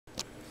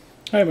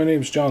Hi, my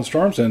name is John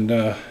Storms, and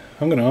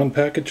I'm going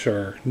to unpackage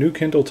our new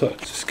Kindle Touch.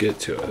 Just get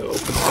to it. Open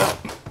it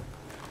up.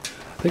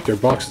 I think their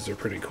boxes are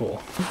pretty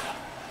cool.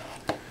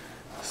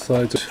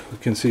 Slides. We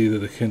can see that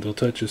the Kindle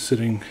Touch is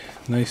sitting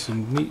nice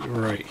and neat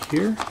right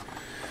here.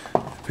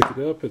 Pick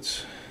it up.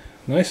 It's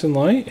nice and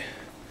light.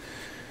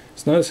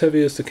 It's not as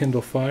heavy as the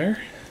Kindle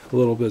Fire. A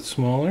little bit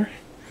smaller.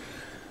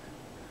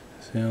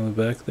 See on the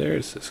back there,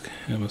 it says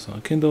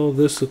Amazon Kindle.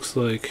 This looks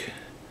like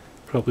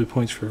probably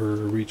points for a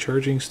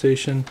recharging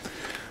station.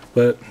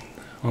 But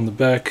on the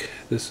back,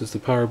 this is the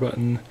power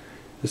button,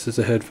 this is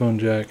a headphone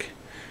jack,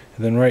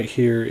 and then right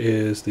here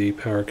is the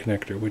power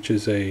connector, which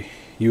is a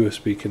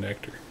USB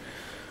connector.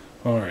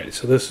 Alright,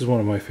 so this is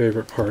one of my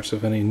favorite parts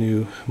of any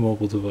new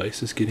mobile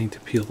device, is getting to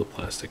peel the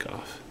plastic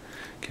off.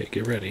 Okay,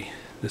 get ready.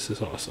 This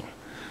is awesome.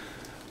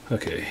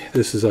 Okay,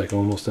 this is like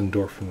almost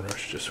endorphin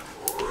rush, just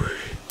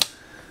whoosh.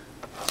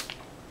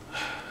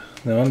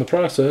 Now in the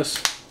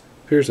process,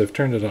 appears I've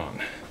turned it on.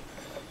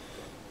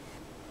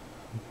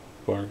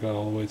 Bar got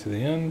all the way to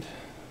the end.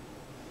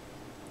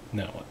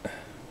 Now what?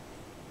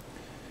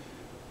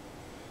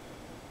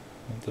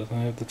 It doesn't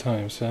have the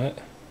time set.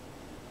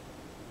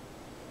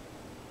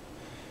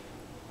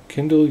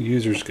 Kindle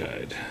User's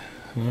Guide.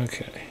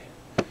 Okay.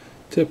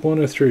 Tip 1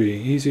 of 3.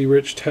 Easy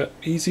reach tap.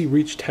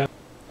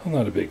 I'm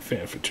not a big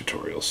fan for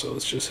tutorials, so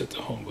let's just hit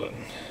the home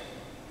button.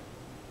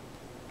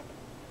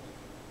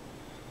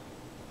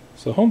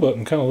 So the home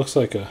button kind of looks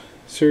like a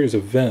series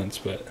of vents,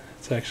 but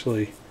it's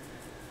actually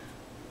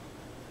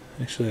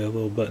a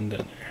little button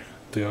down there,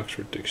 the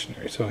Oxford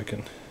Dictionary, so I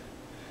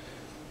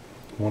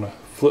want to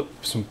flip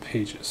some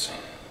pages.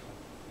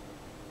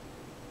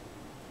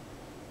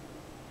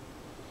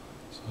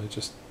 So I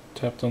just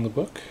tapped on the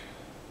book.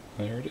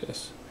 There it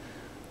is.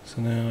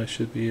 So now I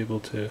should be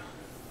able to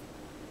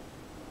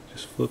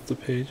just flip the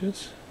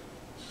pages,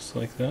 just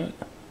like that.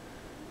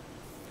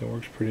 That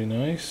works pretty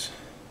nice.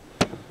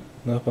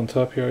 And up on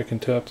top here I can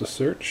tap to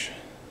search.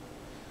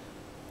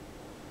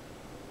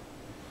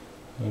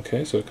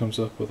 Okay, so it comes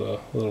up with a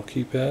little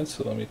keypad,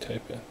 so let me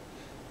type in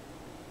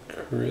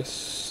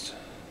Christmas.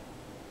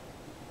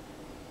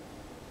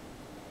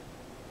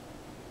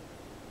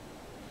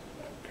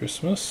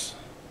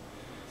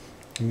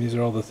 And these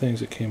are all the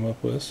things it came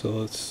up with, so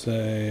let's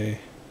say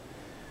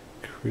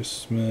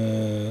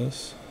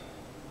Christmas.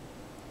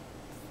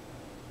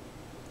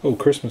 Oh,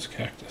 Christmas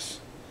cactus.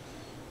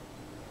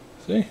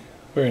 See?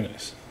 Very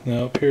nice.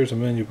 Now up here's a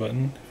menu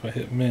button. If I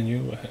hit menu,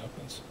 what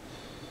happens?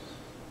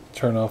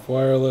 Turn off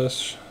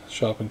wireless,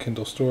 shop in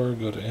Kindle store,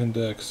 go to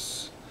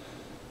index,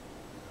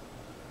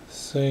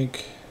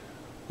 sync,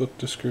 book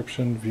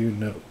description, view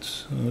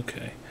notes.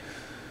 Okay.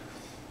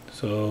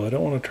 So I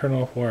don't want to turn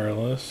off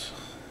wireless.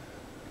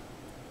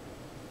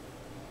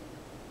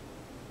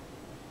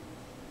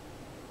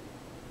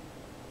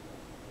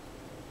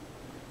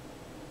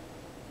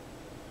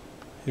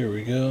 Here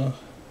we go.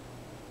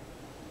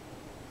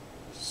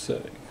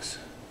 Settings.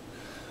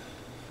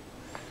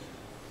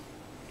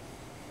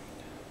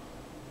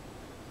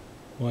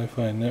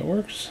 Wi-Fi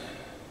networks.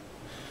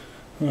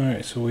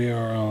 Alright, so we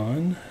are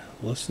on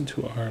listen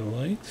to our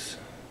lights,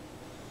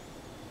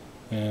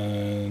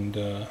 and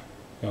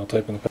I'll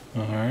type in the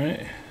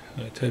alright,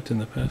 I typed in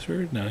the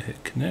password. Now I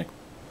hit connect.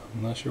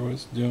 I'm not sure what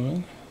it's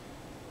doing,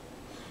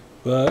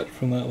 but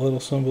from that little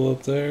symbol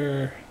up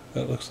there,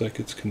 that looks like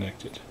it's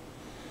connected.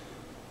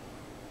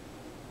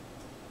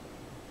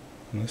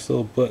 And this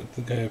little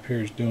the guy up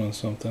here is doing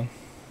something.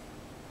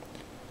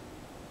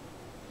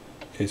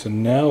 Okay, so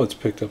now it's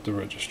picked up the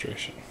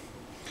registration.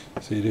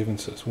 See, it even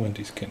says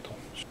Wendy's Kindle.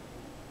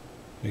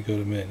 We go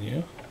to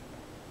menu.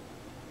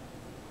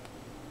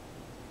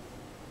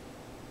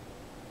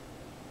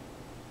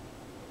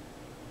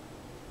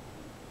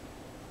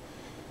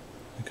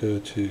 We go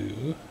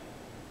to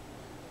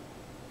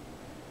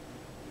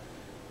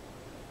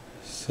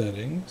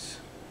settings.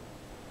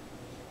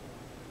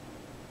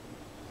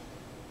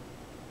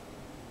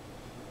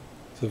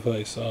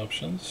 Device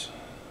options.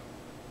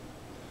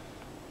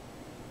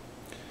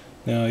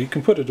 Now you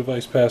can put a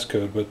device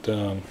passcode, but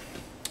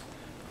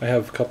I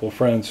have a couple of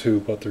friends who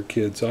bought their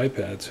kids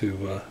iPads who,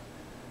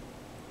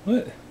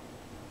 what?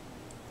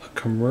 A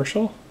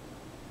commercial?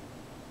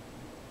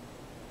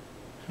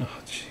 Oh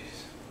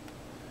jeez.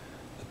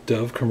 A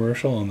Dove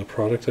commercial on the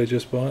product I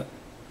just bought?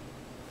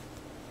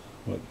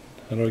 What?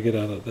 How do I get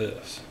out of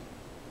this?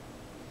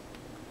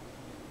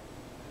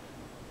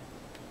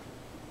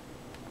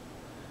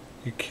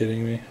 You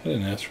kidding me? I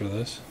didn't ask for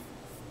this.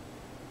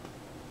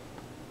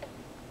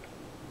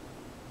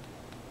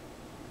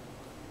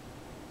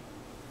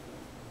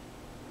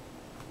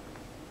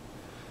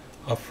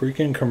 A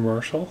freaking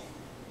commercial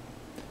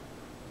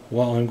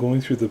while I'm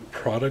going through the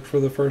product for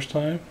the first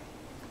time?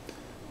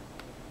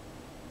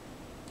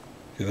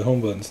 Okay, the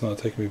home button's not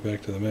taking me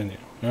back to the menu.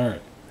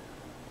 Alright.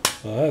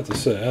 Well, I have to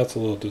say, that's a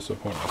little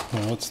disappointing.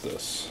 Now, what's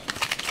this?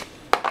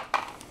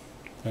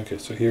 Okay,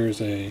 so here's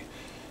a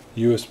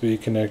USB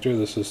connector.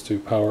 This is to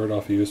power it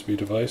off a USB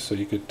device, so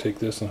you could take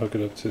this and hook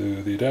it up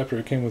to the adapter.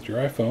 It came with your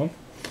iPhone.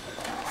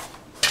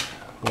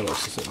 What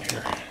else is in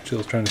here?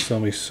 Chill's trying to sell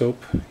me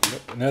soap.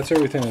 Yep, and that's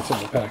everything that's in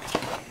the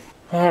package.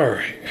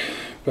 Alright,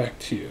 back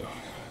to you.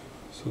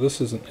 So this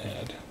is an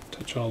ad.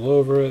 Touch all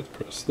over it,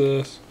 press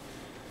this.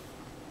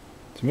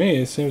 To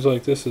me, it seems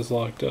like this is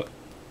locked up.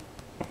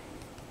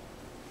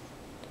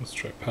 Let's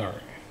try powering.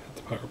 Hit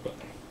the power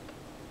button.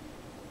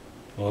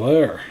 Well,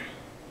 there.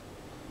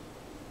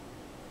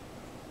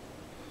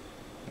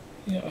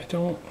 Yeah, I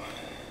don't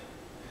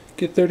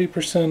get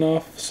 30%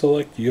 off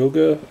select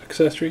yoga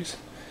accessories.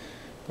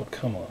 Oh,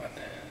 come on.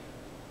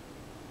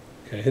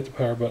 Okay, hit the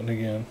power button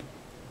again.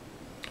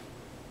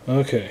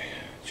 Okay,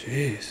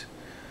 jeez.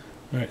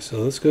 Alright, so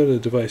let's go to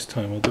device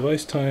time. Well,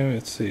 device time,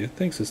 let's see, it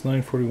thinks it's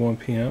 9:41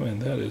 p.m.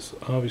 and that is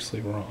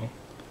obviously wrong.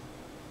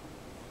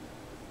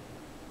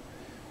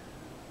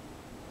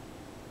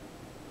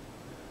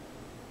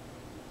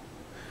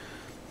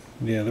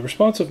 Yeah, the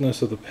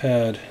responsiveness of the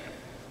pad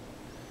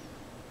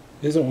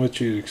isn't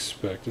what you'd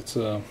expect. It's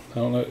I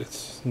don't know,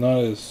 it's not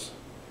as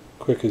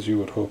quick as you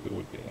would hope it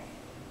would be.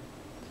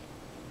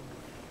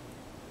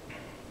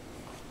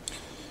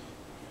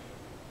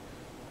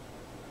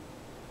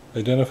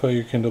 Identify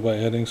your Kindle by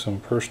adding some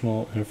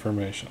personal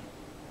information.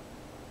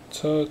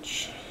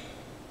 Touch.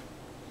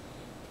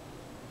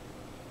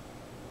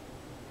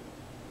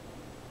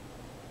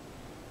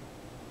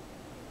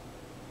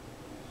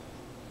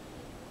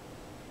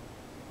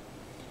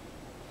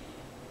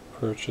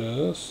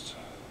 Purchased.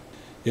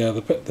 Yeah,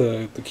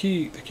 the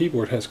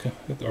keyboard has,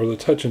 or the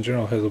touch in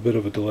general has a bit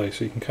of a delay,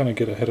 so you can kind of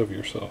get ahead of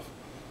yourself.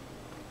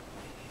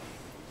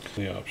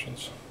 The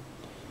options.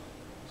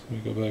 So we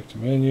go back to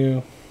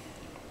menu.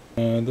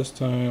 And this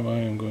time I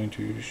am going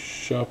to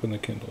shop in the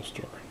Kindle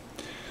store.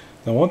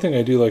 Now, one thing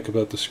I do like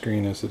about the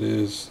screen is it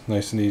is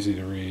nice and easy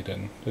to read,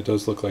 and it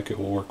does look like it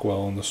will work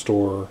well in the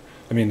store,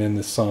 I mean in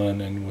the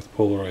sun and with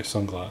polarized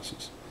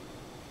sunglasses.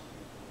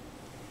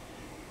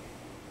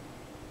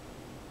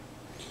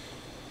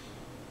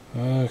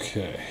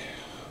 Okay,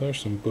 there's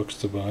some books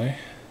to buy.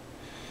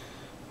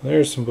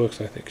 There's some books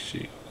I think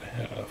she ought to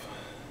have.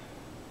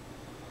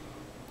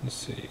 Let's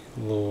see,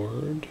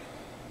 Lord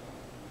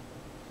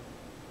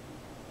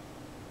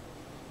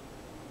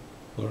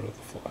of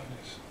the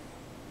Flies.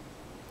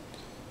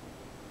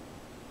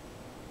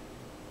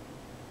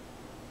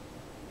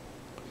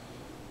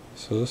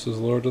 So this is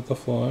Lord of the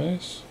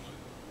Flies.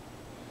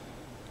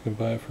 You can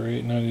buy it for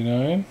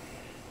 $8.99.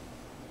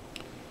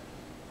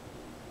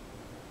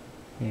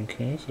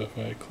 Okay, so if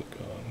I click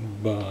on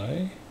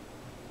buy,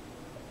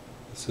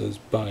 it says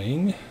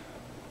buying.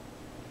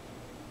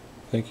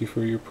 Thank you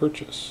for your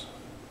purchase.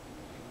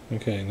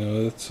 Okay,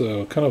 now that's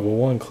kind of a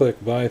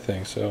one-click buy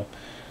thing, so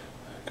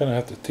I'm going to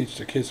have to teach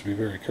the kids to be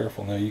very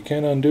careful. Now you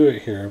can undo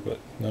it here, but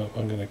no,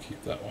 I'm going to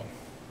keep that one.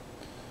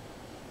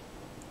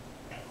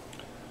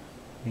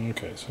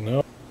 Okay, so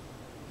now,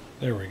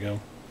 there we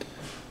go.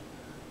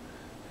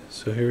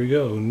 So here we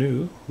go,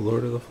 new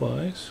Lord of the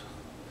Flies.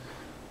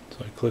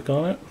 So I click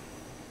on it,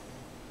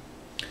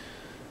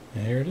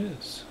 and here it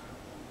is.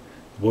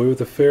 The boy with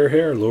the fair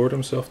hair lowered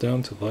himself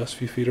down to the last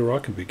few feet of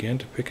rock and began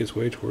to pick his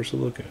way towards the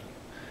lagoon.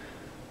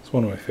 It's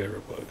one of my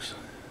favorite books.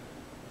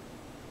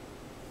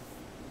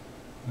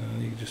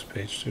 You can just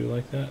page through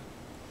like that.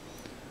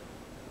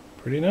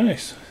 Pretty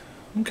nice.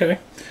 Okay.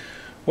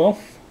 Well,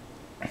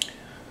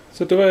 it's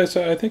a device.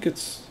 I think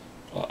it's,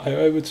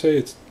 I would say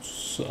it's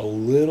a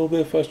little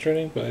bit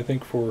frustrating, but I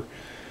think for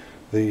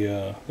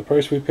the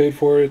price we paid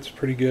for it, it's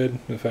pretty good.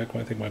 In fact,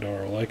 I think my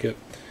daughter will like it.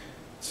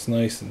 It's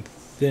nice and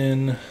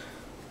thin,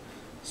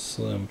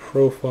 slim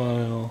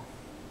profile.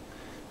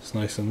 It's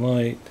nice and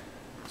light,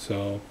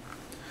 so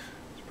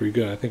it's pretty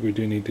good. I think we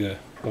do need to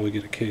probably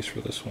get a case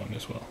for this one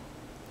as well.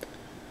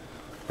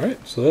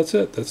 Alright, so that's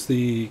it. That's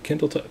the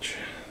Kindle Touch.